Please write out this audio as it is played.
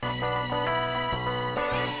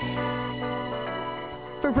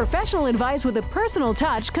For professional advice with a personal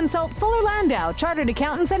touch, consult Fuller Landau, Chartered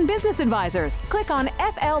Accountants and Business Advisors. Click on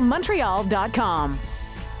flmontreal.com.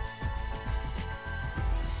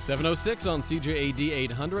 7:06 on CJAD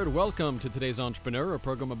 800. Welcome to today's Entrepreneur, a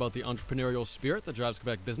program about the entrepreneurial spirit that drives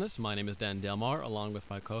Quebec business. My name is Dan Delmar, along with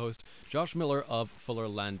my co-host Josh Miller of Fuller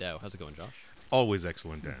Landau. How's it going, Josh? Always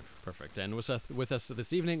excellent, Dan. Perfect. And with us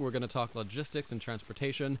this evening, we're going to talk logistics and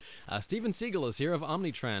transportation. Stephen Siegel is here of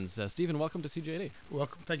OmniTrans. Stephen, welcome to CJAD.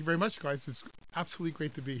 Welcome. Thank you very much, guys. It's absolutely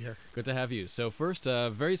great to be here. Good to have you. So first,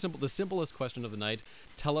 very simple, the simplest question of the night.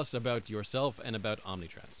 Tell us about yourself and about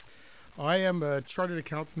OmniTrans. I am a chartered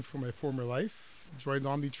accountant from my former life. Joined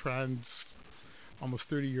OmniTrans almost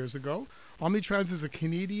 30 years ago. OmniTrans is a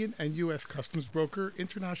Canadian and U.S. customs broker,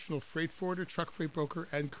 international freight forwarder, truck freight broker,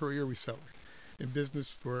 and courier reseller. In business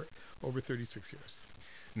for over 36 years.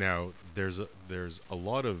 Now, there's a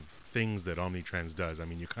lot of things that OmniTrans does. I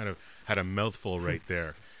mean, you kind of had a mouthful right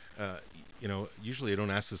there. Usually I don't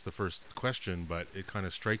ask this the first question, but it kind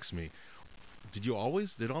of strikes me. Did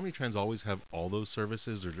OmniTrans always have all those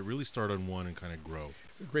services, or did it really start on one and kind of grow?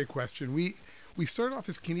 It's a great question. We started off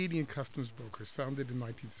as Canadian customs brokers, founded in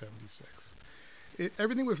 1976.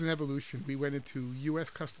 Everything was an evolution. We went into U.S.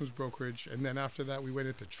 customs brokerage, and then after that we went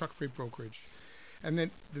into truck freight brokerage. And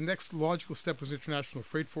then the next logical step was international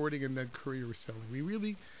freight forwarding and then courier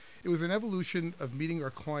reselling. It was an evolution of meeting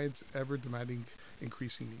our clients' ever demanding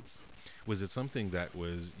increasing needs. Was it something that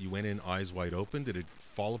you went in eyes wide open? Did it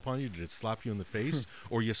fall upon you? Did it slap you in the face?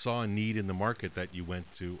 Or you saw a need in the market that you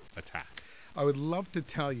went to attack? I would love to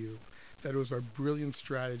tell you that it was our brilliant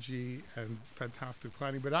strategy and fantastic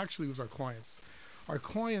planning, but actually it was our clients. Our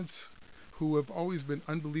clients, who have always been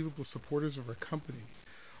unbelievable supporters of our company,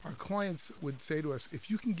 our clients would say to us, if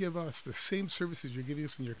you can give us the same services you're giving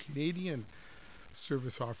us in your Canadian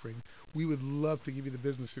service offering, we would love to give you the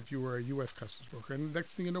business if you were a U.S. customs broker. And the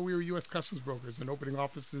next thing you know, we were U.S. customs brokers and opening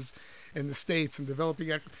offices in the States and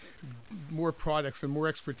developing more products and more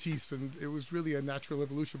expertise. And it was really a natural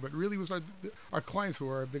evolution, but really it was our clients who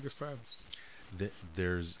are our biggest fans.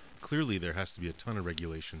 There has to be a ton of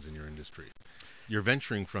regulations in your industry. You're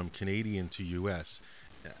venturing from Canadian to U.S.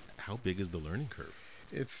 How big is the learning curve?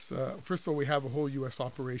 It's first of all, we have a whole U.S.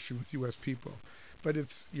 operation with U.S. people, but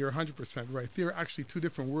you're 100% right. They're actually two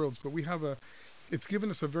different worlds, but it's given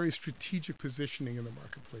us a very strategic positioning in the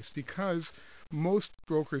marketplace because most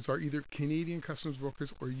brokers are either Canadian customs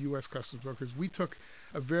brokers or U.S. customs brokers. We took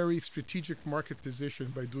a very strategic market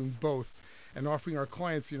position by doing both and offering our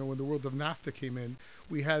clients, when the world of NAFTA came in,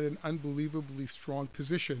 we had an unbelievably strong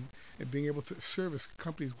position in being able to service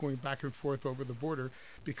companies going back and forth over the border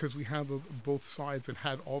because we handled both sides and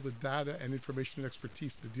had all the data and information and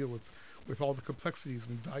expertise to deal with all the complexities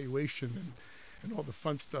and valuation and all the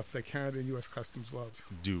fun stuff that Canada and U.S. Customs loves.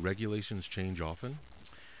 Do regulations change often?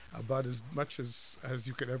 About as much as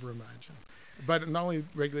you could ever imagine. But not only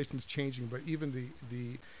regulations changing, but even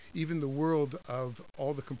the world of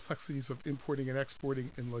all the complexities of importing and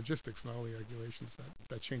exporting in logistics, not only regulations,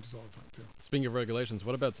 that changes all the time too. Speaking of regulations,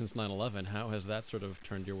 what about since 9/11? How has that sort of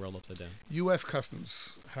turned your world upside down? U.S.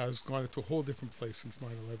 Customs has gone into a whole different place since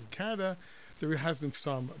 9/11. Canada, there has been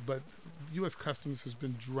some, but U.S. Customs has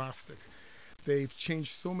been drastic. They've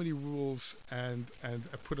changed so many rules and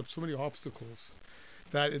put up so many obstacles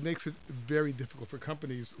that it makes it very difficult for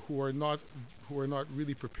companies who are not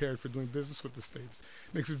really prepared for doing business with the States.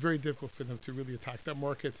 It makes it very difficult for them to really attack that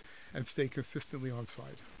market and stay consistently on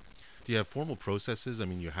side. Do you have formal processes? I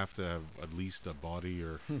mean, you have to have at least a body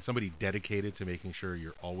or somebody dedicated to making sure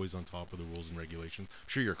you're always on top of the rules and regulations. I'm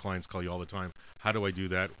sure your clients call you all the time. How do I do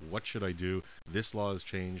that? What should I do? This law has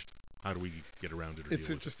changed. How do we get around it? It's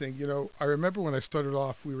interesting. I remember when I started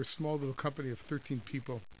off, we were a small little company of 13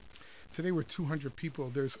 people. Today we're 200 people.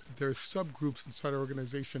 There's subgroups inside our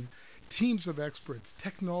organization, teams of experts,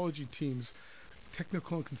 technology teams,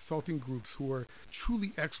 technical and consulting groups who are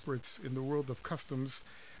truly experts in the world of customs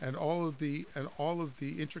and all of the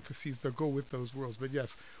intricacies that go with those worlds. But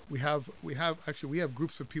yes, we have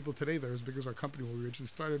groups of people today that are as big as our company when we originally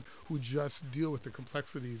started who just deal with the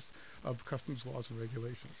complexities of customs laws and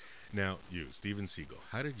regulations. Now, you, Stephen Siegel,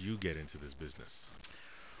 how did you get into this business?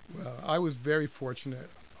 Well, I was very fortunate.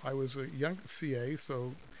 I was a young CA,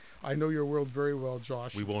 so I know your world very well,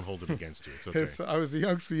 Josh. We won't hold it against you. It's okay. I was a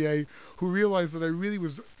young CA who realized that I really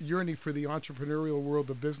was yearning for the entrepreneurial world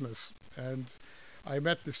of business. And I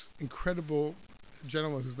met this incredible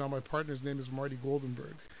gentleman who's now my partner. His name is Marty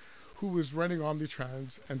Goldenberg, who was running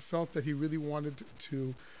OmniTrans and felt that he really wanted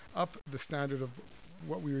to up the standard of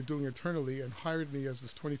what we were doing internally and hired me as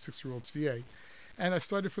this 26-year-old CA. And I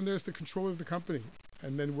started from there as the controller of the company.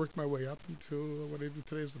 and then worked my way up until what I do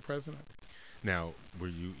today as the president. Now, were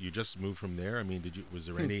you just moved from there? I mean, was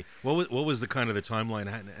there any what was the kind of the timeline,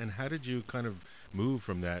 and how did you kind of move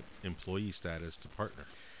from that employee status to partner?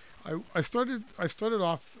 I started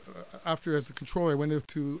off after as a controller. I went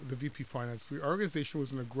into the VP finance. Our organization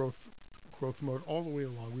was in a growth mode all the way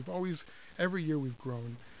along. We've always, every year we've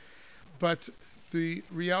grown, but the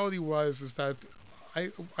reality is that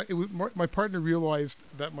my partner realized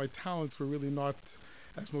that my talents were really not,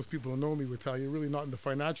 as most people who know me would tell you, really not in the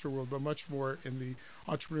financial world, but much more in the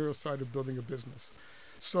entrepreneurial side of building a business.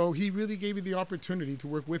 So he really gave me the opportunity to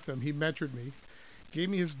work with him. He mentored me, gave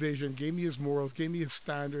me his vision, gave me his morals, gave me his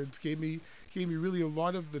standards, gave me really a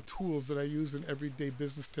lot of the tools that I use in everyday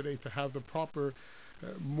business today to have the proper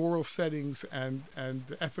moral settings and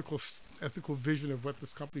ethical vision of what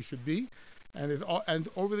this company should be. And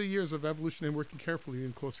over the years of evolution and working carefully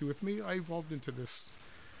and closely with me, I evolved into this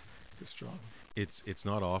job. It's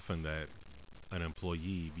not often that an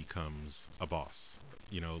employee becomes a boss,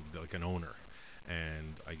 like an owner.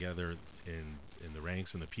 And I gather in the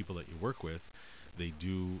ranks and the people that you work with, they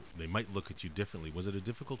might look at you differently. Was it a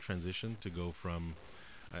difficult transition to go from,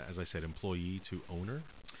 as I said, employee to owner?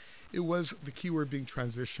 It was, the key word being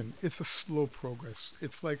transition. It's a slow progress.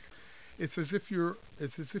 It's as if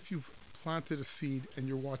you've planted a seed and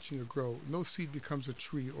you're watching it grow. No seed becomes a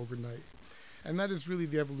tree overnight. And that is really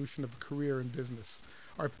the evolution of a career in business.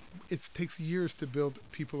 It takes years to build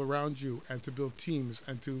people around you and to build teams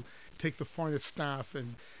and to take the finest staff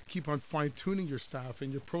and keep on fine-tuning your staff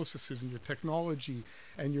and your processes and your technology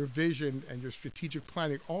and your vision and your strategic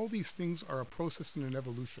planning. All these things are a process and an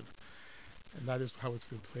evolution. And that is how it's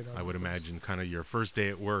been played out. I would imagine kind of your first day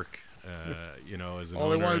at work, as an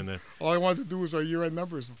all owner. All I wanted to do was our year-end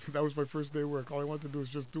numbers. That was my first day at work. All I wanted to do was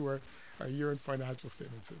just do our year-end financial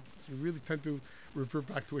statements. You really tend to revert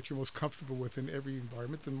back to what you're most comfortable with in every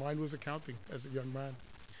environment, and mine was accounting as a young man.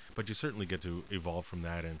 But you certainly get to evolve from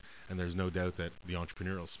that, and there's no doubt that the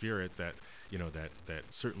entrepreneurial spirit that that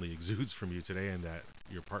certainly exudes from you today, and that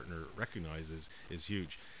your partner recognizes, is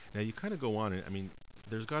huge. Now you kind of go on, and I mean,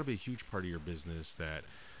 there's got to be a huge part of your business that,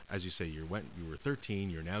 as you say, you were 13,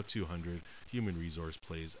 you're now 200. Human resource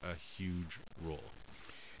plays a huge role.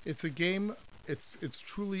 It's a game. It's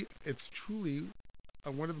truly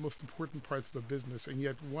one of the most important parts of a business, and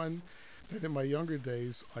yet one that in my younger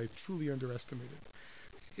days I truly underestimated.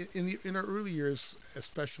 In our early years,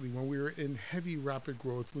 especially when we were in heavy rapid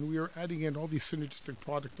growth, when we were adding in all these synergistic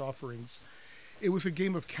product offerings, it was a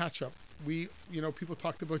game of catch up. People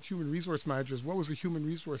talked about human resource managers. What was a human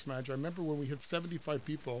resource manager? I remember when we had 75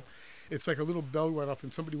 people, it's like a little bell went off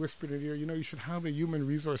and somebody whispered in your ear, you should have a human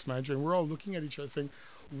resource manager. And we're all looking at each other saying,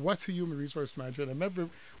 what's a human resource manager? And I remember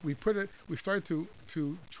we started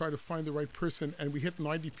to try to find the right person, and we hit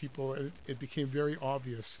 90 people, and it became very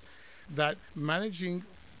obvious that managing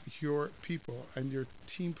your people and your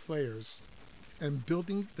team players and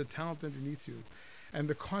building the talent underneath you and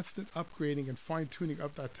the constant upgrading and fine-tuning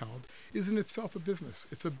of that talent is in itself a business.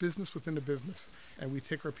 It's a business within a business. And we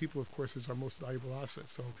take our people, of course, as our most valuable asset.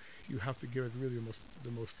 So you have to give it really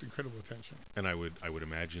the most incredible attention. And I would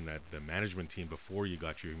imagine that the management team, before you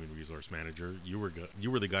got your human resource manager, you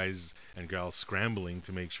were the guys and gals scrambling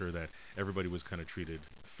to make sure that everybody was kind of treated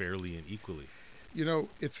fairly and equally.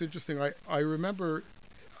 It's interesting. I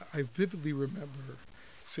vividly remember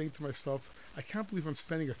saying to myself, I can't believe I'm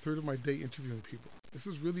spending a third of my day interviewing people. This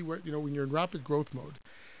is really what, when you're in rapid growth mode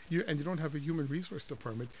and you don't have a human resource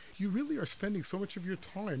department, you really are spending so much of your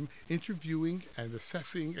time interviewing and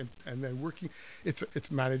assessing and then working.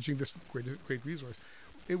 It's managing this great resource.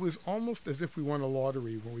 It was almost as if we won a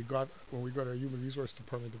lottery when we got our human resource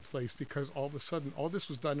department in place, because all of a sudden all this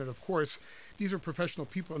was done, and of course these are professional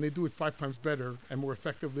people and they do it 5 times better and more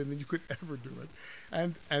effectively than you could ever do it,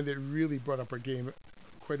 and it really brought up our game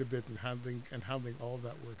quite a bit in handling all of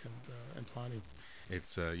that work and planning.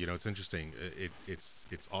 It's it's interesting.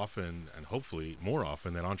 It's often, and hopefully more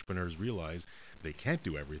often, that entrepreneurs realize they can't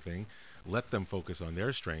do everything. Let them focus on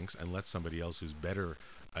their strengths and let somebody else who's better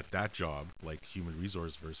at that job, like human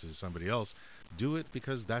resource versus somebody else, do it,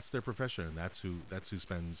 because that's their profession and that's who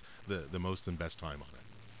spends the most and best time on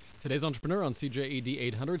it. Today's entrepreneur on CJAD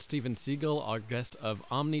 800, Steven Siegel, our guest of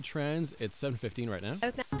OmniTrans. It's 7:15 right now.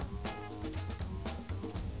 Okay.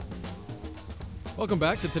 Welcome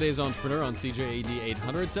back to today's Entrepreneur on CJAD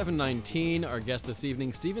 800, 719. Our guest this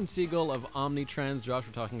evening, Steven Siegel of OmniTrans. Josh,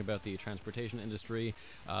 we're talking about the transportation industry,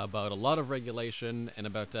 about a lot of regulation, and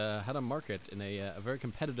about how to market in a very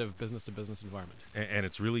competitive business-to-business environment. And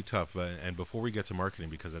it's really tough. And before we get to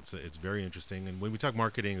marketing, because it's very interesting. And when we talk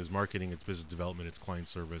marketing, it's business development, it's client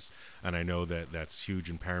service. And I know that that's huge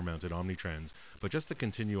and paramount at OmniTrans. But just to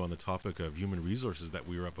continue on the topic of human resources that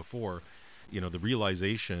we were at before, the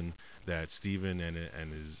realization that Steven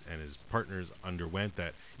and his partners underwent,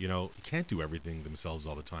 that you can't do everything themselves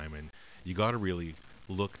all the time, and you got to really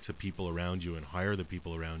look to people around you and hire the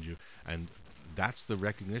people around you, and that's the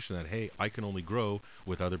recognition that, hey, I can only grow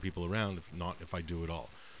with other people around, if I do it all.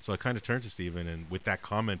 So I kind of turned to Steven, and with that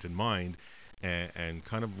comment in mind, and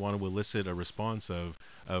kind of want to elicit a response of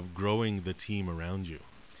growing the team around you.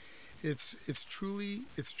 It's truly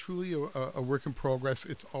a work in progress.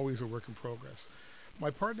 It's always a work in progress. My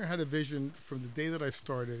partner had a vision from the day that I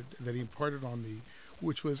started that he imparted on me,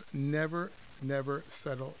 which was never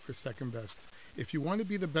settle for second best. If you want to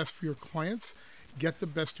be the best for your clients, get the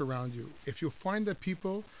best around you. If you find that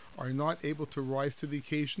people are not able to rise to the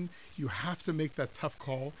occasion, you have to make that tough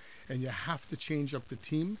call, and you have to change up the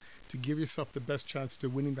team to give yourself the best chance to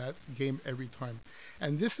winning that game every time.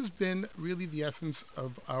 And this has been really the essence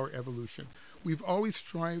of our evolution. We've always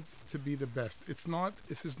strived to be the best. This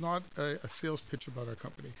is not a sales pitch about our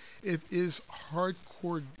company. It is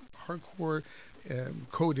hardcore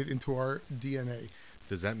coded into our DNA.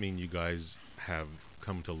 Does that mean you guys have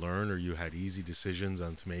come to learn, or you had easy decisions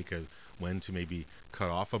on to make when to maybe cut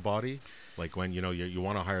off a body? Like when you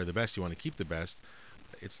want to hire the best, you want to keep the best.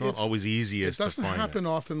 It's not always easy as to find. It doesn't happen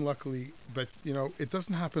often, luckily, but it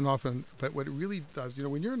doesn't happen often. But what it really does,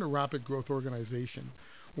 when you're in a rapid growth organization,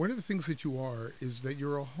 one of the things that you are is that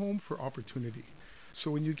you're a home for opportunity.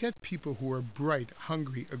 So when you get people who are bright,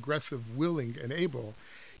 hungry, aggressive, willing, and able,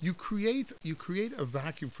 you create a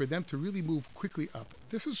vacuum for them to really move quickly up.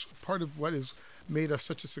 This is part of what has made us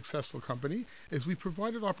such a successful company, is we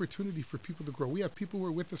provided opportunity for people to grow. We have people who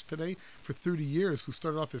are with us today for 30 years who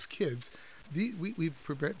started off as kids. We've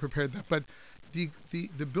prepared that. But the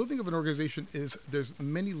building of an organization there's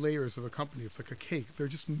many layers of a company. It's like a cake. There are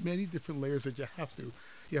just many different layers that you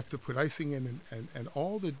have to put icing in, and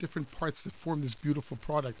all the different parts that form this beautiful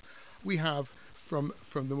product. We have from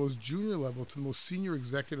the most junior level to the most senior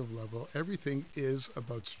executive level, everything is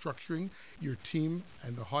about structuring your team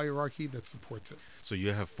and the hierarchy that supports it. So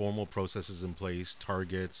you have formal processes in place,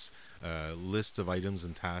 targets, lists of items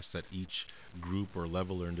and tasks that each group or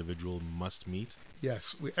level or individual must meet?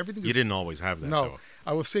 Yes. Everything. You didn't always have that, no, though.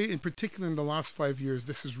 I will say in particular in the last 5 years,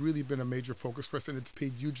 this has really been a major focus for us, and it's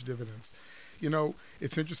paid huge dividends.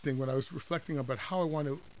 It's interesting when I was reflecting about how I want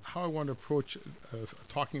to approach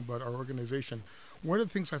talking about our organization. One of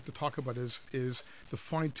the things I have to talk about is the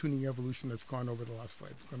fine-tuning evolution that's gone on over the last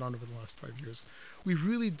 5 years. We've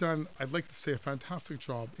really done, I'd like to say, a fantastic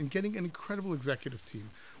job in getting an incredible executive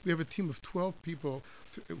team. We have a team of 12 people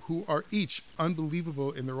who are each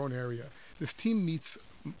unbelievable in their own area. This team meets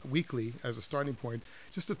weekly as a starting point,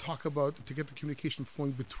 just to get the communication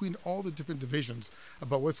flowing between all the different divisions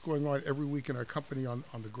about what's going on every week in our company on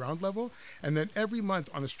the ground level, and then every month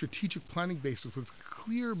on a strategic planning basis with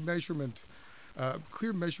clear measurement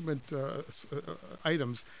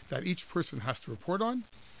items that each person has to report on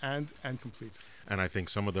and complete. And I think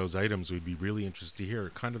some of those items we'd be really interested to hear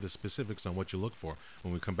kind of the specifics on what you look for.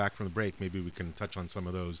 When we come back from the break, maybe we can touch on some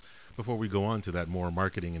of those before we go on to that more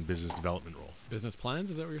marketing and business development role. Business plans,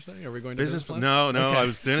 is that what you're saying? Are we going to business plans? No, okay. I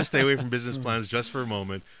was going to stay away from business plans just for a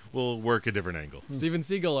moment. We'll work a different angle. Steven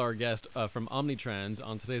Siegel, our guest from OmniTrans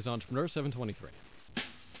on today's Entrepreneur 723.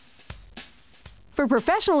 For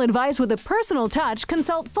professional advice with a personal touch,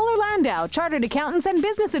 consult Fuller Landau, Chartered Accountants and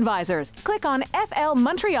Business Advisors. Click on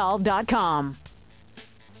flmontreal.com.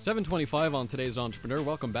 725 on today's Entrepreneur.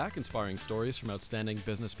 Welcome back. Inspiring stories from outstanding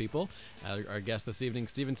business people. Our guest this evening,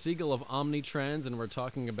 Steven Siegel of OmniTrans, and we're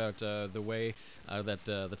talking about the way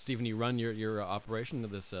that Steven, you run your operation of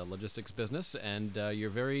this logistics business, and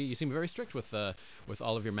you seem very strict with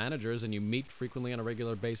all of your managers, and you meet frequently on a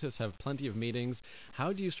regular basis, have plenty of meetings.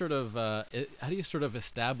 How do you sort of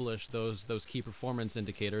establish those key performance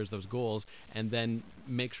indicators, those goals, and then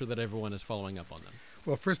make sure that everyone is following up on them?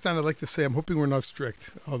 Well, first, Dan, I'd like to say I'm hoping we're not strict,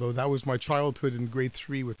 although that was my childhood in grade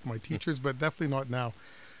 3 with my teachers, but definitely not now.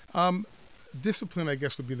 Discipline, I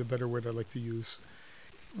guess, would be the better word I'd like to use.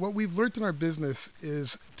 What we've learned in our business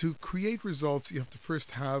is to create results, you have to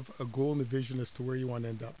first have a goal and a vision as to where you want to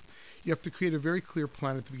end up. You have to create a very clear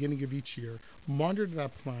plan at the beginning of each year, monitor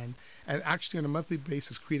that plan, and actually on a monthly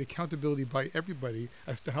basis create accountability by everybody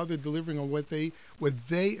as to how they're delivering on what they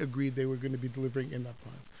agreed they were going to be delivering in that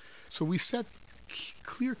plan. So we set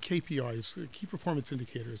clear KPIs, key performance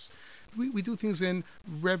indicators. We do things in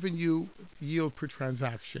revenue yield per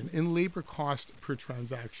transaction, in labor cost per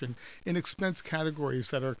transaction, in expense categories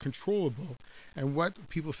that are controllable, and what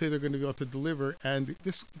people say they're going to be able to deliver. And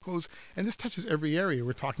this touches every area.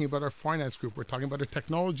 We're talking about our finance group. We're talking about our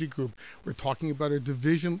technology group. We're talking about our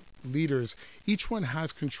division leaders. Each one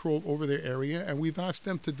has control over their area, and we've asked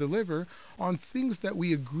them to deliver on things that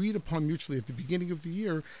we agreed upon mutually at the beginning of the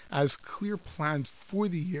year as clear plans for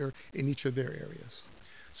the year in each of their areas.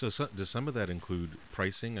 So does some of that include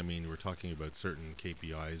pricing? I mean, we're talking about certain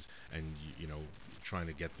KPIs and, trying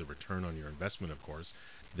to get the return on your investment, of course.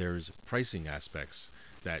 There's pricing aspects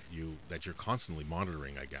that you're constantly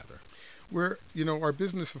monitoring, I gather. Our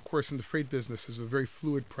business, of course, in the freight business is a very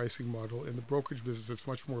fluid pricing model. In the brokerage business, it's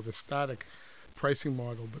much more of a static pricing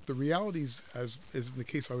model. But the realities, as is in the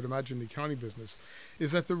case, I would imagine, the accounting business,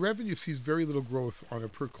 is that the revenue sees very little growth on a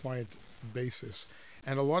per client basis.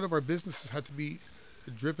 And a lot of our businesses had to be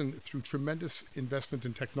driven through tremendous investment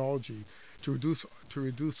in technology to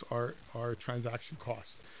reduce our transaction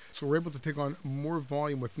costs. So we're able to take on more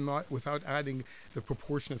volume without adding the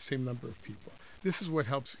proportionate same number of people. This is what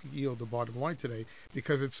helps yield the bottom line today,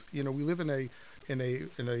 because it's we live in a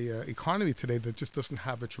economy today that just doesn't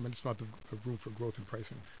have a tremendous amount of room for growth in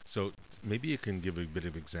pricing. So maybe you can give a bit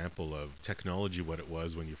of example of technology, what it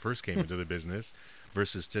was when you first came into the business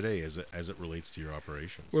versus today as it relates to your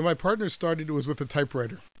operations. When my partner started, it was with a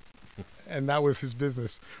typewriter. And that was his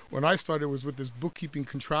business. When I started, it was with this bookkeeping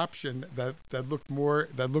contraption that looked more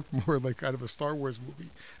like out of a Star Wars movie,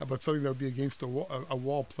 about something that would be against a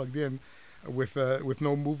wall plugged in with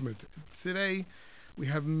no movement. Today, we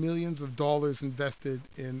have millions of dollars invested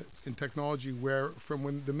in technology, where from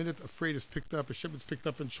when the minute a freight is picked up, a shipment's picked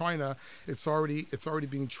up in China, it's already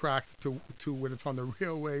being tracked to when it's on the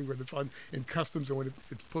railway, when it's in customs, and when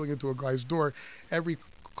it's pulling into a guy's door. Every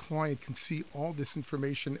client can see all this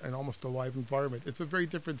information in almost a live environment. It's a very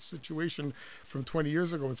different situation from 20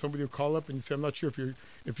 years ago when somebody would call up and say, "I'm not sure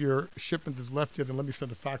if your shipment is left yet, and let me send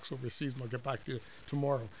a fax overseas and I'll get back to you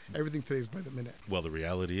tomorrow." Everything today is by the minute. Well, the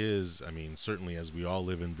reality is, certainly as we all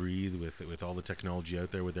live and breathe with all the technology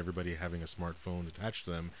out there, with everybody having a smartphone attached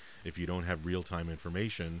to them, if you don't have real-time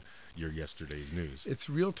information, you're yesterday's news. It's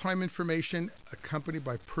real-time information accompanied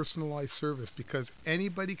by personalized service, because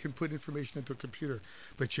anybody can put information into a computer,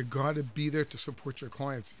 but you got to be there to support your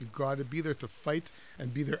clients. You got to be there to fight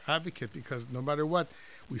and be their advocate, because no matter what,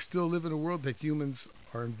 we still live in a world that humans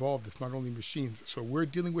are involved. It's not only machines. So we're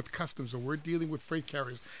dealing with customs, and we're dealing with freight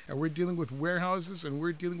carriers, and we're dealing with warehouses, and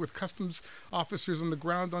we're dealing with customs officers on the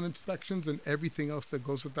ground on inspections and everything else that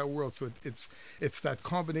goes with that world. So it's that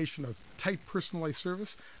combination of tight personalized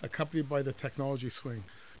service accompanied by the technology swing.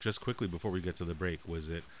 Just quickly before we get to the break, was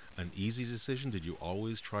it an easy decision? Did you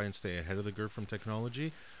always try and stay ahead of the curve from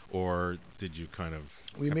technology, or did you kind of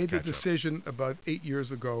We made the decision about 8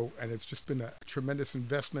 years ago, and it's just been a tremendous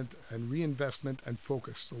investment and reinvestment and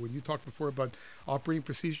focus. So when you talked before about operating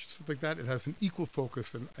procedures, stuff like that, it has an equal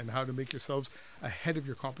focus on how to make yourselves ahead of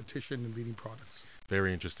your competition in leading products.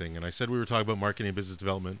 Very interesting. And I said we were talking about marketing and business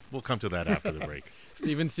development. We'll come to that after the break.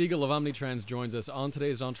 Stephen Siegel of OmniTrans joins us on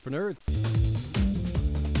today's Entrepreneur.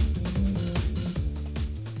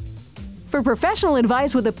 For professional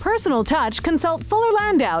advice with a personal touch, consult Fuller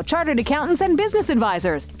Landau, Chartered Accountants and Business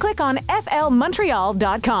Advisors. Click on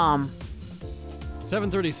flmontreal.com.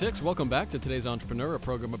 7:36. Welcome back to today's Entrepreneur, a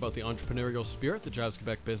program about the entrepreneurial spirit that drives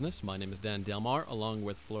Quebec business. My name is Dan Delmar, along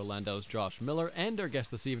with Fuller Landau's Josh Miller, and our guest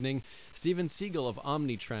this evening, Stephen Siegel of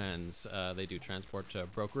OmniTrans. They do transport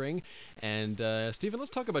brokering. And Stephen,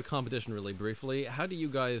 let's talk about competition really briefly. How do you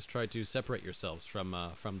guys try to separate yourselves from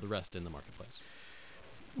the rest in the marketplace?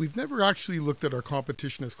 We've never actually looked at our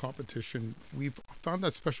competition as competition. We've found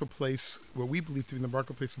that special place, what we believe to be in the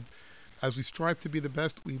marketplace. As we strive to be the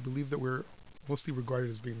best, we believe that we're mostly regarded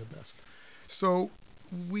as being the best. So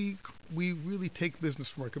we really take business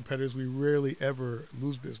from our competitors. We rarely ever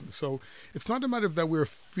lose business. So it's not a matter of that we're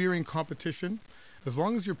fearing competition. As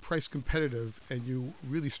long as you're price competitive and you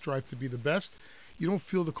really strive to be the best, you don't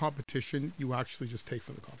feel the competition. You actually just take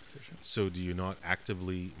from the competition. So do you not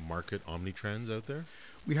actively market OmniTrans out there?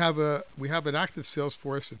 We have an active sales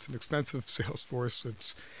force. It's an expensive sales force.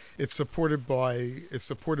 It's supported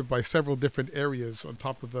by several different areas on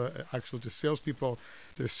top of the actual just salespeople.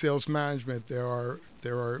 There's sales management. There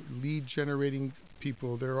are lead generating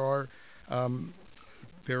people. There are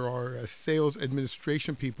there are sales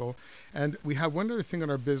administration people, and we have one other thing in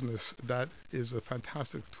our business that is a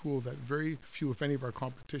fantastic tool that very few, if any, of our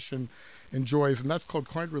competition enjoys, and that's called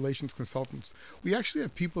client relations consultants. We actually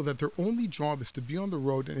have people that their only job is to be on the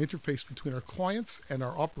road and interface between our clients and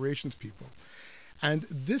our operations people. And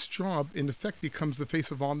this job, in effect, becomes the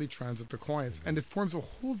face of OmniTrans at the clients, and it forms a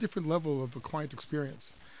whole different level of a client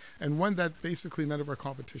experience, and one that basically none of our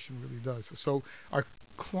competition really does. So our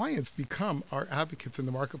clients become our advocates in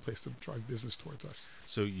the marketplace to drive business towards us.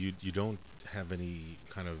 So you don't have any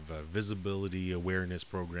kind of visibility awareness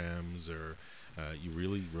programs, or you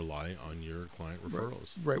really rely on your client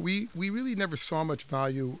referrals? Right. We really never saw much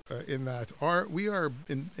value in that. We are,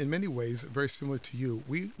 in many ways, very similar to you.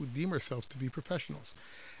 We deem ourselves to be professionals.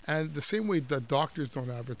 And the same way that doctors don't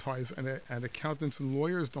advertise and accountants and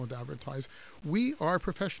lawyers don't advertise, we are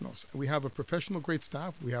professionals. We have a professional grade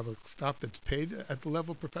staff. We have a staff that's paid at the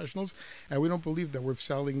level of professionals, and we don't believe that we're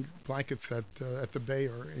selling blankets at the Bay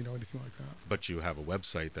or anything like that. But you have a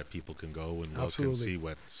website that people can go and look Absolutely. and see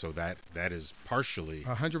what. So that is partially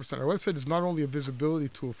 100%. Our website is not only a visibility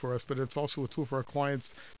tool for us, but it's also a tool for our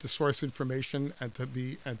clients to source information and to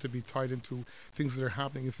be tied into things that are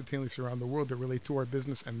happening instantaneously around the world that relate to our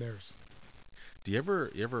business and theirs. Do you ever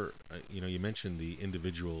you mentioned the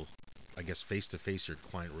individual, I guess, face-to-face, your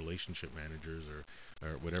client relationship managers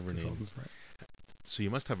or whatever name. Right. So you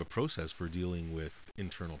must have a process for dealing with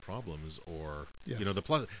internal problems, or Yes.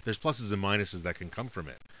 there's pluses and minuses that can come from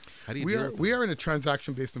it. How do you deal with them? We are in a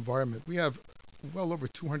transaction-based environment. We have well over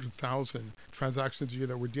 200,000 transactions a year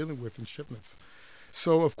that we're dealing with in shipments.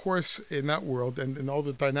 So, of course, in that world and all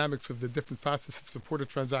the dynamics of the different facets that support a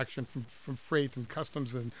transaction from freight and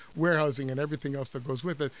customs and warehousing and everything else that goes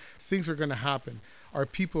with it, things are going to happen. Our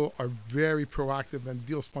people are very proactive and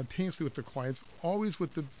deal spontaneously with the clients, always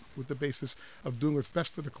with the basis of doing what's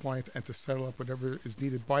best for the client and to settle up whatever is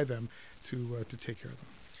needed by them to take care of them.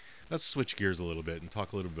 Let's switch gears a little bit and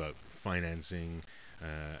talk a little bit about financing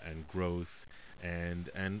and growth and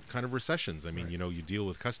kind of recessions. I mean, Right. you deal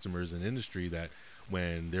with customers in industry that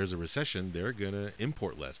when there's a recession, they're going to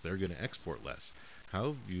import less, they're going to export less. How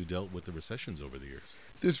have you dealt with the recessions over the years?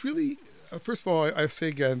 There's really, first of all, I say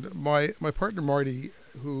again, my partner Marty,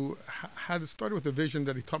 who had started with a vision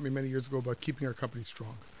that he taught me many years ago about keeping our company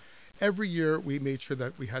strong. Every year we made sure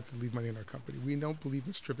that we had to leave money in our company. We don't believe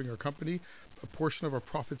in stripping our company. A portion of our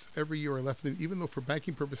profits every year are left in, even though for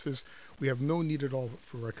banking purposes, we have no need at all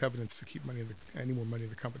for our covenants to keep any more money in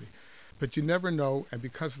the company. But you never know, and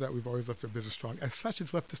because of that, we've always left our business strong. As such,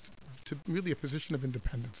 it's left us to really a position of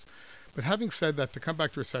independence. But having said that, to come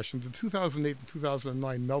back to recession, the 2008 and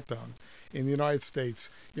 2009 meltdown in the United States,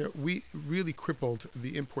 we really crippled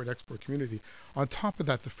the import-export community. On top of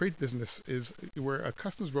that, the freight business is where a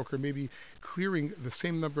customs broker may be clearing the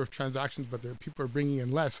same number of transactions, but the people are bringing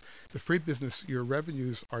in less. The freight business, your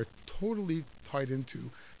revenues are totally tied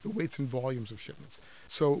into the weights and volumes of shipments.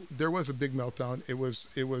 So there was a big meltdown. It was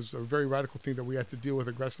a very radical thing that we had to deal with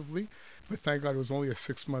aggressively, but thank God it was only a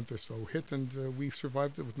 6-month or so hit, and we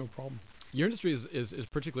survived it with no problem. Your industry is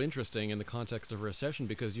particularly interesting in the context of a recession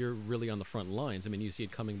because you're really on the front lines. I mean, you see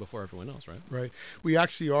it coming before everyone else, right? Right. We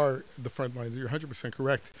actually are the front lines. You're 100%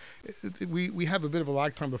 correct. We have a bit of a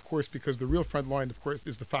lag time, of course, because the real front line, of course,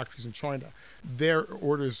 is the factories in China. Their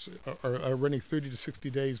orders are running 30 to 60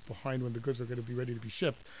 days behind when the goods are going to be ready to be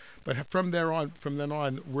shipped. But from then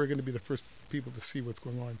on, we're going to be the first people to see what's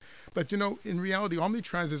going on. But in reality,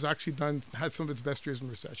 OmniTrans has actually had some of its best years in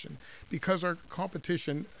recession because our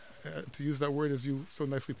competition, to use that word as you so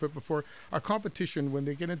nicely put before, our competition, when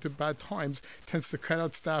they get into bad times, tends to cut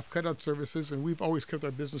out staff, cut out services, and we've always kept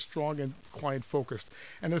our business strong and client focused.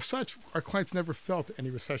 And as such, our clients never felt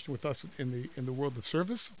any recession with us in the world of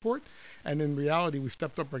service support. And in reality, we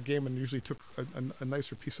stepped up our game and usually took a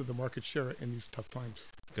nicer piece of the market share in these tough times.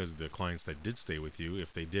 Because the clients that did stay with you,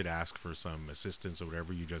 if they did ask for some assistance or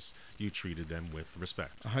whatever, you treated them with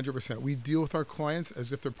respect. 100%. We deal with our clients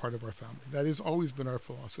as if they're part of our family. That has always been our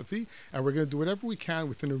philosophy, and we're going to do whatever we can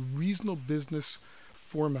within a reasonable business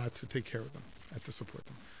format to take care of them and to support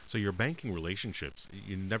them. So your banking relationships,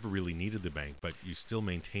 you never really needed the bank, but you still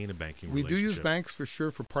maintain a banking We relationship. do use banks for sure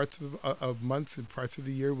for parts of months and parts of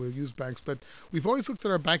the year. We'll use banks, but we've always looked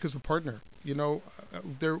at our bank as a partner.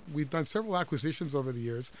 We've done several acquisitions over the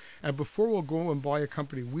years, and before we'll go and buy a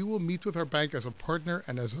company, we will meet with our bank as a partner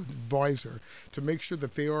and as an advisor to make sure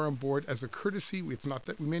that they are on board as a courtesy. It's not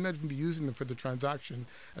that we may not even be using them for the transaction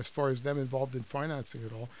as far as them involved in financing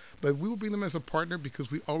it all, but we will bring them as a partner because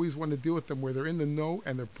we always want to deal with them where they're in the know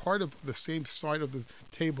and they're part of the same side of the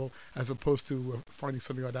table as opposed to finding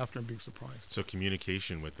something out after and being surprised. So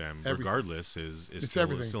communication with them, Everything. regardless, is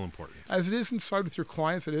still important. As it is inside with your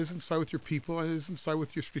clients, it is inside with your people, and it is inside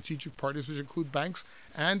with your strategic partners, which include banks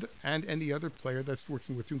and any other player that's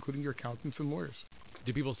working with you, including your accountants and lawyers.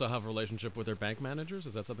 Do people still have a relationship with their bank managers?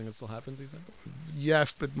 Is that something that still happens these days?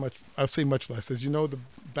 Yes, but I'll say much less. As you know, the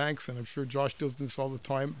banks, and I'm sure Josh deals with this all the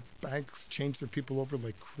time, banks change their people over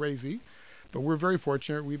like crazy. But we're very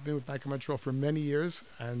fortunate. We've been with Bank of Montreal for many years,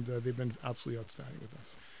 and they've been absolutely outstanding with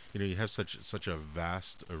us. You know, you have such a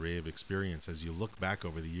vast array of experience. As you look back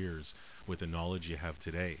over the years with the knowledge you have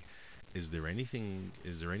today, is there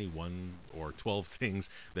any one or 12 things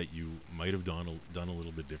that you might have done a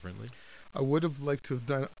little bit differently? I would have liked to have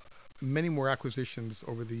done many more acquisitions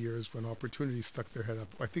over the years when opportunities stuck their head up.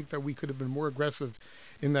 I think that we could have been more aggressive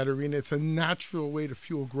in that arena. It's a natural way to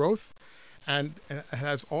fuel growth, and it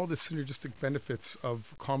has all the synergistic benefits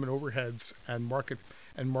of common overheads and market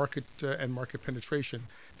penetration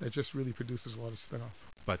that just really produces a lot of spin-off.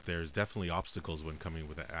 But there's definitely obstacles when coming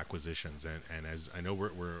with acquisitions, and as I know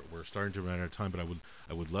we're starting to run out of time, but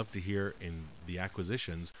I would love to hear in the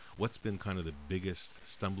acquisitions what's been kind of the biggest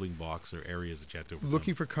stumbling blocks or areas that you had to overcome.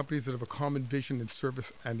 Looking for companies that have a common vision and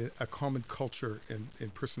service and a common culture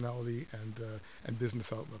in personality and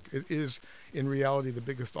business outlook. It is in reality the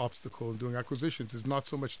biggest obstacle in doing acquisitions is not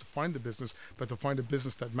so much to find the business, but to find a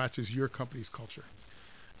business that matches your company's culture.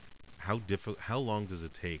 How long does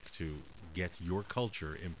it take to get your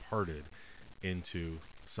culture imparted into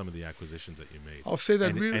some of the acquisitions that you made? I'll say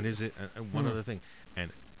that and is it one other thing,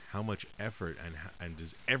 and how much effort and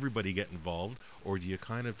does everybody get involved, or do you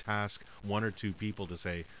kind of task one or two people to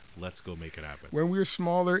say, let's go make it happen? When we were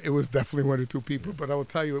smaller, it was definitely one or two people, but I will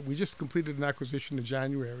tell you, we just completed an acquisition in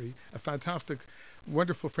January, a fantastic,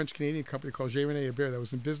 wonderful French-Canadian company called J. René Hébert that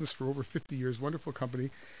was in business for over 50 years, wonderful company.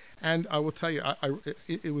 And I will tell you,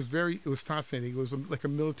 it was fascinating. It was like a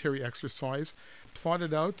military exercise,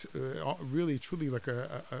 plotted out, really, truly like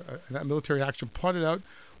a military action, plotted out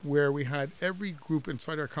where we had every group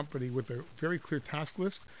inside our company with a very clear task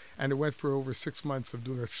list. And it went for over 6 months of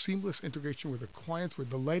doing a seamless integration where the clients were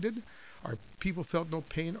delighted. Our people felt no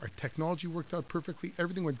pain. Our technology worked out perfectly.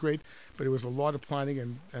 Everything went great, but it was a lot of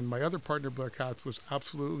planning. And my other partner, Blair Katz, was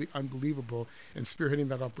absolutely unbelievable in spearheading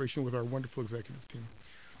that operation with our wonderful executive team.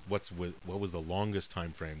 What was the longest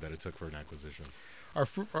time frame that it took for an acquisition?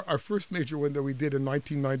 Our first major one that we did in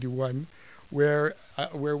 1991, where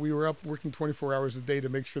we were up working 24 hours a day to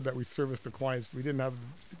make sure that we serviced the clients. We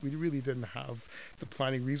really didn't have the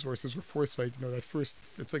planning resources or foresight. You know,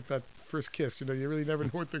 it's like that first kiss. You know, you really never know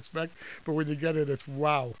what to expect, but when you get it, it's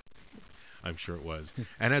wow. I'm sure it was.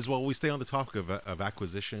 And as well, we stay on the topic of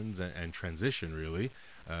acquisitions and transition, really.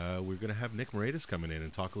 We're going to have Nick Moraitis coming in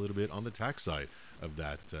and talk a little bit on the tax side of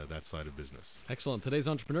that side of business. Excellent. Today's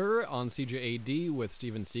Entrepreneur on CJAD with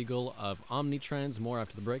Steven Siegel of OmniTrans. More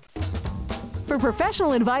after the break. For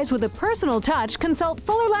professional advice with a personal touch, consult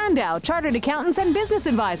Fuller Landau, Chartered Accountants and Business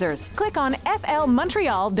Advisors. Click on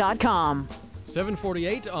flmontreal.com.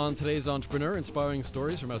 7:48 on today's Entrepreneur, inspiring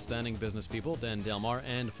stories from outstanding business people. Dan Delmar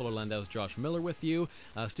and Fuller Landau's Josh Miller with you.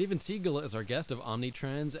 Steven Siegel is our guest of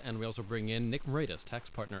OmniTrans, and we also bring in Nick Moraitis, tax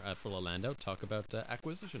partner at Fuller Landau, talk about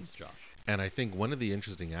acquisitions, Josh. And I think one of the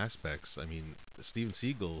interesting aspects, I mean, Steven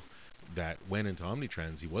Siegel that went into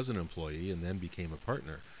OmniTrans, he was an employee and then became a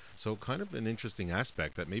partner. So kind of an interesting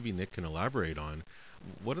aspect that maybe Nick can elaborate on.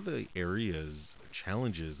 What are the areas,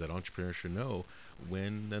 challenges that entrepreneurs should know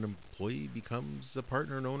when an employee becomes a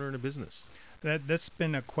partner and owner in a business? That's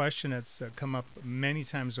been a question that's come up many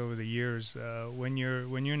times over the years. When you're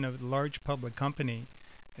in a large public company,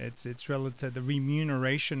 it's relative. The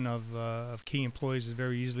remuneration of key employees is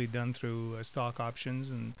very easily done through stock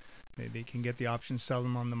options, and they can get the options, sell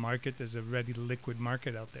them on the market. There's a ready liquid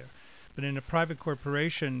market out there. But in a private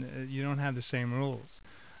corporation, you don't have the same rules.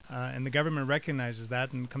 And the government recognizes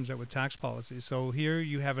that and comes out with tax policies. So here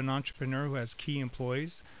you have an entrepreneur who has key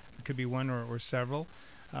employees, it could be one or several,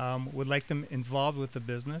 would like them involved with the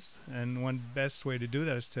business. And one best way to do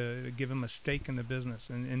that is to give them a stake in the business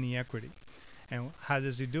and in the equity. And how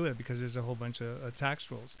does he do it? Because there's a whole bunch of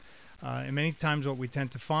tax rules. And many times what we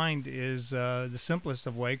tend to find is the simplest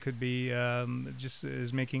of way could be just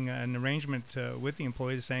is making an arrangement with the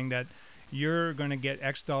employee saying that you're going to get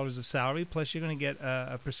X dollars of salary, plus you're going to get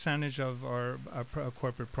a percentage of our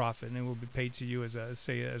corporate profit, and it will be paid to you as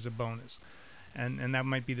a bonus. And that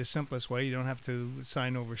might be the simplest way. You don't have to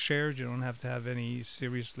sign over shares. You don't have to have any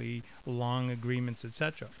seriously long agreements,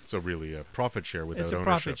 etc. So really a profit share without ownership. It's a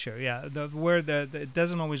profit share, yeah. Where it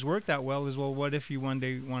doesn't always work that well is, well, what if you one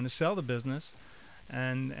day want to sell the business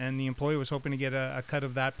and the employee was hoping to get a cut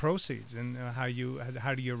of that proceeds. And how do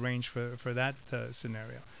you arrange for that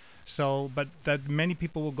scenario? So, but that many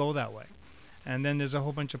people will go that way. And then there's a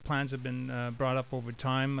whole bunch of plans that have been brought up over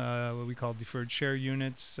time, what we call deferred share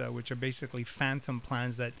units, which are basically phantom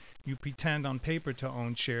plans that you pretend on paper to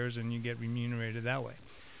own shares and you get remunerated that way.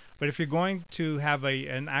 But if you're going to have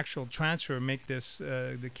an actual transfer, make this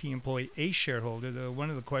the key employee a shareholder,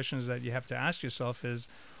 one of the questions that you have to ask yourself is,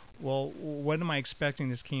 well, what am I expecting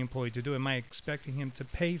this key employee to do? Am I expecting him to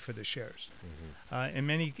pay for the shares? In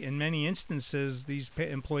many instances, these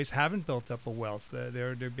employees haven't built up a wealth.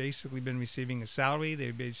 They're basically been receiving a salary.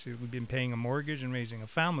 They've basically been paying a mortgage and raising a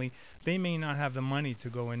family. They may not have the money to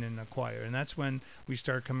go in and acquire, and that's when we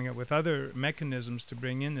start coming up with other mechanisms to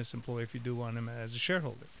bring in this employee if you do want him as a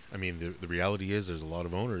shareholder. I mean, the reality is there's a lot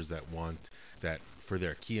of owners that want that for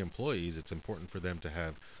their key employees. It's important for them to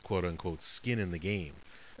have quote unquote skin in the game.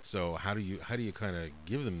 So how do you kind of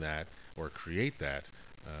give them that or create that,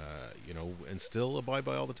 and still abide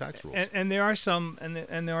by all the tax rules? And there are some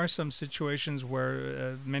there are some situations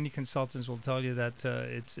where many consultants will tell you that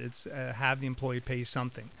it's have the employee pay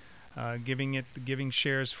something. Giving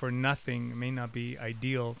shares for nothing may not be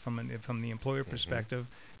ideal from the employer perspective,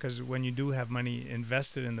 because when you do have money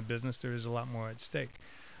invested in the business, there is a lot more at stake.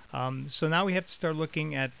 So now we have to start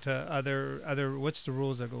looking at other what's the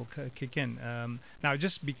rules that will kick in. Now,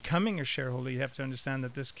 just becoming a shareholder, you have to understand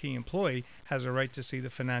that this key employee has a right to see the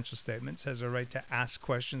financial statements, has a right to ask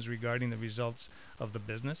questions regarding the results of the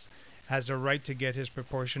business, has a right to get his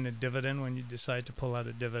proportionate dividend when you decide to pull out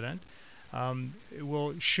a dividend.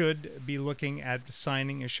 Should be looking at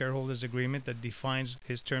signing a shareholders agreement that defines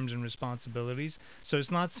his terms and responsibilities. So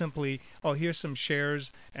it's not simply, oh, here's some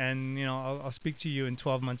shares, and I'll speak to you in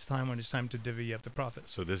 12 months' time when it's time to divvy up the profit.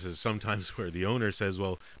 So this is sometimes where the owner says,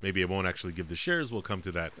 well, maybe I won't actually give the shares. We'll come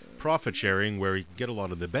to that profit sharing where you get a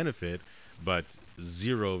lot of the benefit, but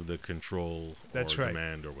zero of the control or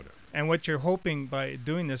demand or whatever. And what you're hoping by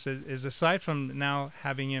doing this is aside from now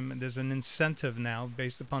having him, there's an incentive now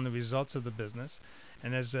based upon the results of the business.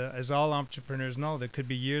 And as all entrepreneurs know, there could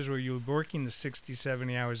be years where you're working the 60,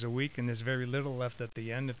 70 hours a week, and there's very little left at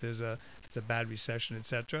the end if it's a bad recession,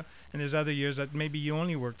 etc. And there's other years that maybe you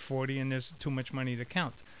only work 40 and there's too much money to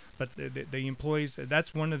count. But the employees,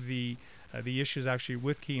 that's one of the issues actually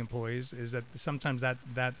with key employees, is that sometimes that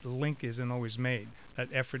link isn't always made. That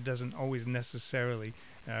effort doesn't always necessarily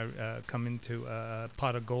come into a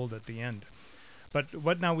pot of gold at the end. But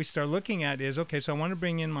what now we start looking at is, okay, so I want to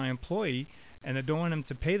bring in my employee, and I don't want him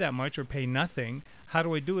to pay that much or pay nothing. How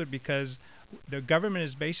do I do it? Because the government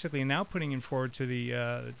is basically now putting it forward to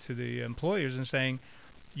the employers and saying,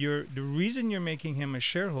 the reason you're making him a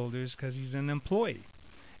shareholder is because he's an employee.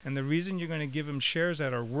 And the reason you're going to give him shares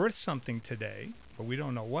that are worth something today, but we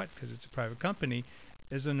don't know what because it's a private company,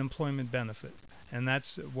 is an employment benefit. And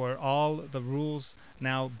that's where all the rules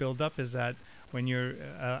now build up, is that when you're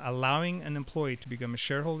allowing an employee to become a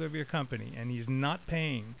shareholder of your company and he's not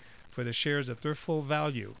paying for the shares at their full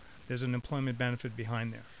value, there's an employment benefit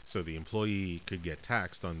behind there. So the employee could get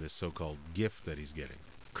taxed on this so-called gift that he's getting.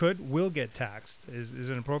 Will get taxed is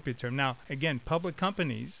an appropriate term. Now, again, public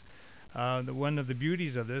companies, one of the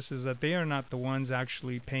beauties of this is that they are not the ones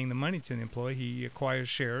actually paying the money to the employee. He acquires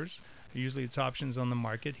shares. Usually it's options on the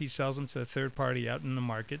market. He sells them to a third party out in the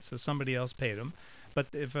market, so somebody else paid him.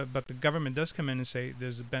 But the government does come in and say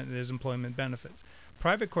there's employment benefits.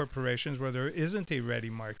 Private corporations, where there isn't a ready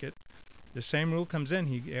market, the same rule comes in.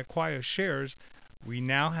 He acquires shares. We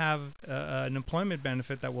now have an employment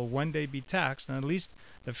benefit that will one day be taxed, and at least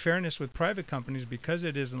the fairness with private companies, because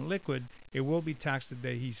it isn't liquid, it will be taxed the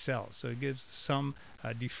day he sells. So it gives some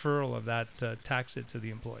deferral of that tax it to the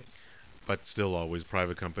employee. But still always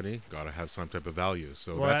private company, got to have some type of value.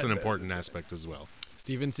 So that's an important aspect as well.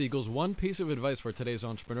 Steven Siegel's one piece of advice for today's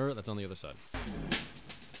entrepreneur, that's on the other side.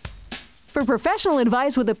 For professional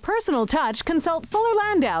advice with a personal touch, consult Fuller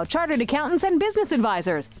Landau, Chartered Accountants and Business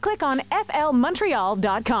Advisors. Click on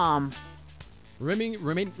flmontreal.com.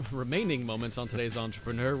 Remaining moments on today's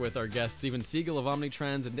entrepreneur with our guests Steven Siegel of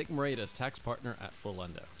OmniTrans and Nick Moraitis, tax partner at Fuller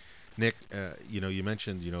Landau. Nick, you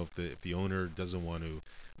mentioned, if the owner doesn't want to,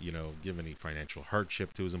 give any financial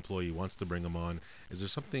hardship to his employee, wants to bring him on, is there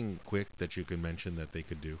something quick that you can mention that they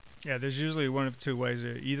could do? Yeah, there's usually one of two ways.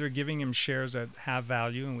 Either giving him shares that have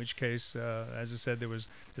value, in which case, as I said, there's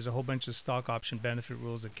a whole bunch of stock option benefit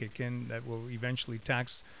rules that kick in that will eventually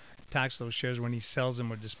tax those shares when he sells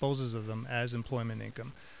them or disposes of them as employment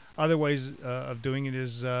income. Other ways of doing it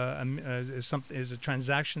is a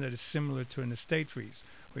transaction that is similar to an estate freeze,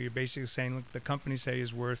 where you're basically saying, look, the company say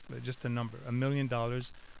is worth just a number, $1 million.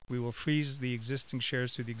 We will freeze the existing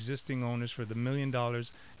shares to the existing owners for the $1 million.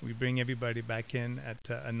 We bring everybody back in at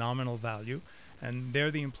a nominal value. And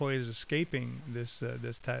there the employee is escaping this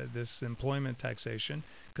employment taxation,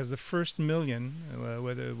 because the first $1 million,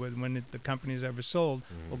 when the company is ever sold,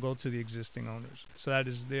 will go to the existing owners. So that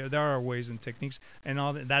is there are ways and techniques, and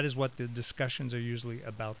all that is what the discussions are usually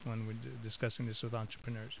about when we're discussing this with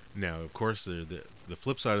entrepreneurs. Now, of course, the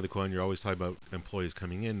flip side of the coin, you're always talking about employees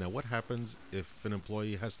coming in. Now, what happens if an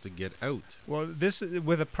employee has to get out? Well, this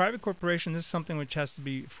with a private corporation, this is something which has to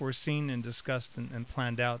be foreseen and discussed and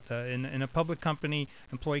planned out. In a public company,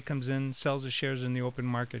 employee comes in, sells the shares in the open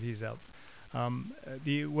market, he's out.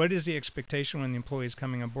 What is the expectation when the employee is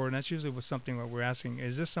coming on board? And that's usually something what we're asking.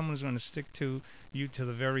 Is this someone who's going to stick to you to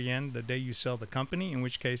the very end, the day you sell the company, in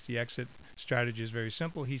which case the exit strategy is very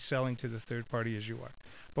simple. He's selling to the third party as you are.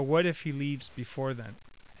 But what if he leaves before then?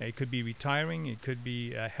 It could be retiring. It could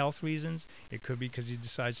be health reasons. It could be because he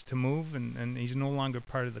decides to move and he's no longer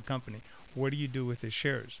part of the company. What do you do with his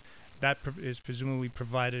shares? That is presumably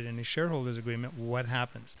provided in a shareholders agreement. What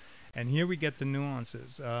happens? And here we get the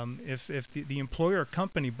nuances. If the employer or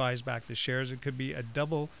company buys back the shares, it could be a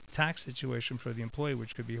double tax situation for the employee,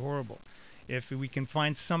 which could be horrible. If we can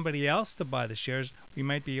find somebody else to buy the shares, we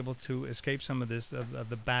might be able to escape some of this, of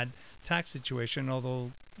the bad tax situation,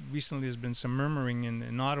 although recently there's been some murmuring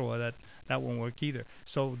in Ottawa that won't work either.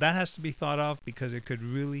 So that has to be thought of, because it could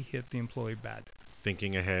really hit the employee bad.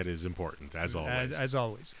 Thinking ahead is important, as always. As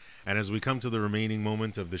always. And as we come to the remaining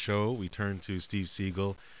moment of the show, we turn to Steve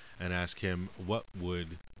Siegel and ask him, what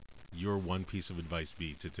would your one piece of advice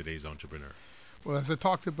be to today's entrepreneur? Well, as I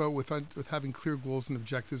talked about with having clear goals and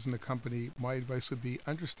objectives in the company, my advice would be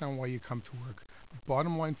understand why you come to work.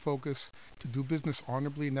 Bottom line focus, to do business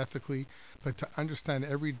honorably and ethically, but to understand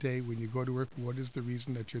every day when you go to work what is the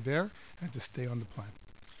reason that you're there, and to stay on the plan.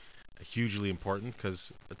 Hugely important,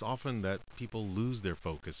 because it's often that people lose their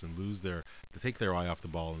focus and they take their eye off the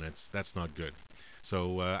ball, and that's not good.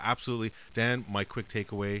 So absolutely, Dan, my quick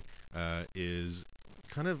takeaway is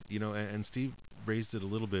kind of, and Steve raised it a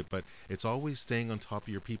little bit, but it's always staying on top of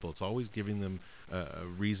your people. It's always giving them a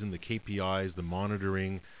reason, the KPIs, the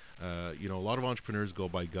monitoring. A lot of entrepreneurs go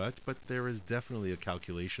by gut, but there is definitely a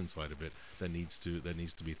calculation side of it that needs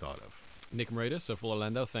to be thought of. Nick Moraitis of Fuller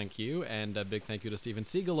Landau, thank you. And a big thank you to Stephen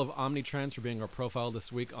Siegel of OmniTrans for being our profile this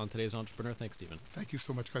week on Today's Entrepreneur. Thanks, Stephen. Thank you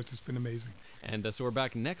so much, guys. It's been amazing. And so we're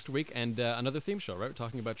back next week, and another theme show, right? We're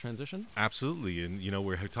talking about transition. Absolutely. And,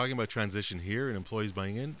 we're talking about transition here and employees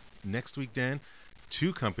buying in. Next week, Dan,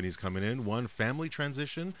 2 companies coming in, one family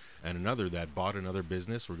transition and another that bought another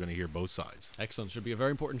business. We're going to hear both sides. Excellent. Should be a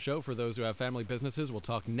very important show for those who have family businesses. We'll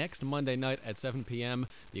talk next Monday night at 7 p.m.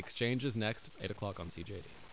 The Exchange is next. It's 8 o'clock on CJD.